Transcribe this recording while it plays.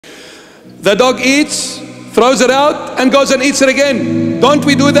The dog eats, throws it out, and goes and eats it again. Don't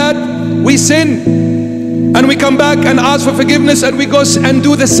we do that? We sin, and we come back and ask for forgiveness, and we go and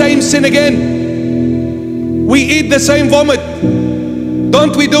do the same sin again. We eat the same vomit.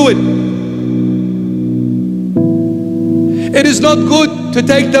 Don't we do it? It is not good to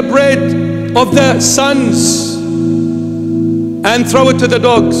take the bread of the sons and throw it to the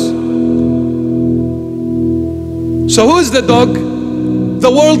dogs. So who is the dog? The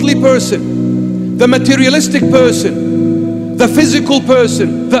worldly person, the materialistic person, the physical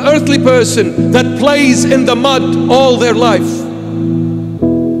person, the earthly person that plays in the mud all their life.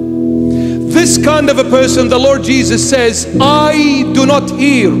 This kind of a person, the Lord Jesus says, I do not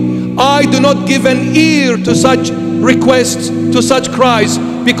hear, I do not give an ear to such requests, to such cries,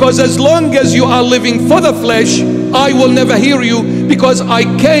 because as long as you are living for the flesh, I will never hear you, because I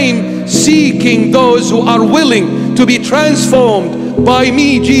came seeking those who are willing to be transformed by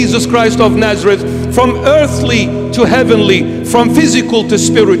me, Jesus Christ of Nazareth, from earthly to heavenly, from physical to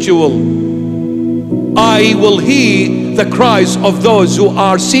spiritual. I will hear the cries of those who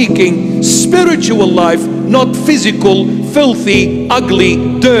are seeking spiritual life, not physical, filthy,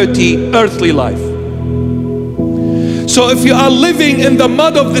 ugly, dirty, earthly life. So if you are living in the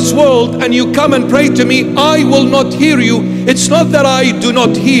mud of this world and you come and pray to me, I will not hear you. It's not that I do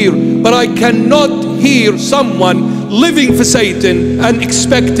not hear, but I cannot hear someone living for Satan and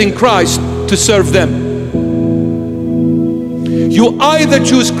expecting Christ to serve them. You either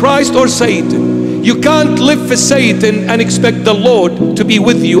choose Christ or Satan. You can't live for Satan and expect the Lord to be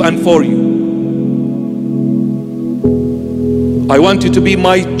with you and for you. I want you to be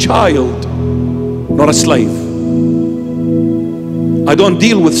my child, not a slave. I don't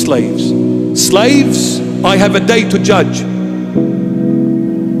deal with slaves. Slaves, I have a day to judge.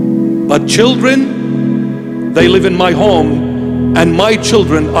 But children, they live in my home, and my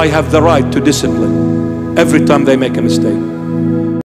children, I have the right to discipline every time they make a mistake.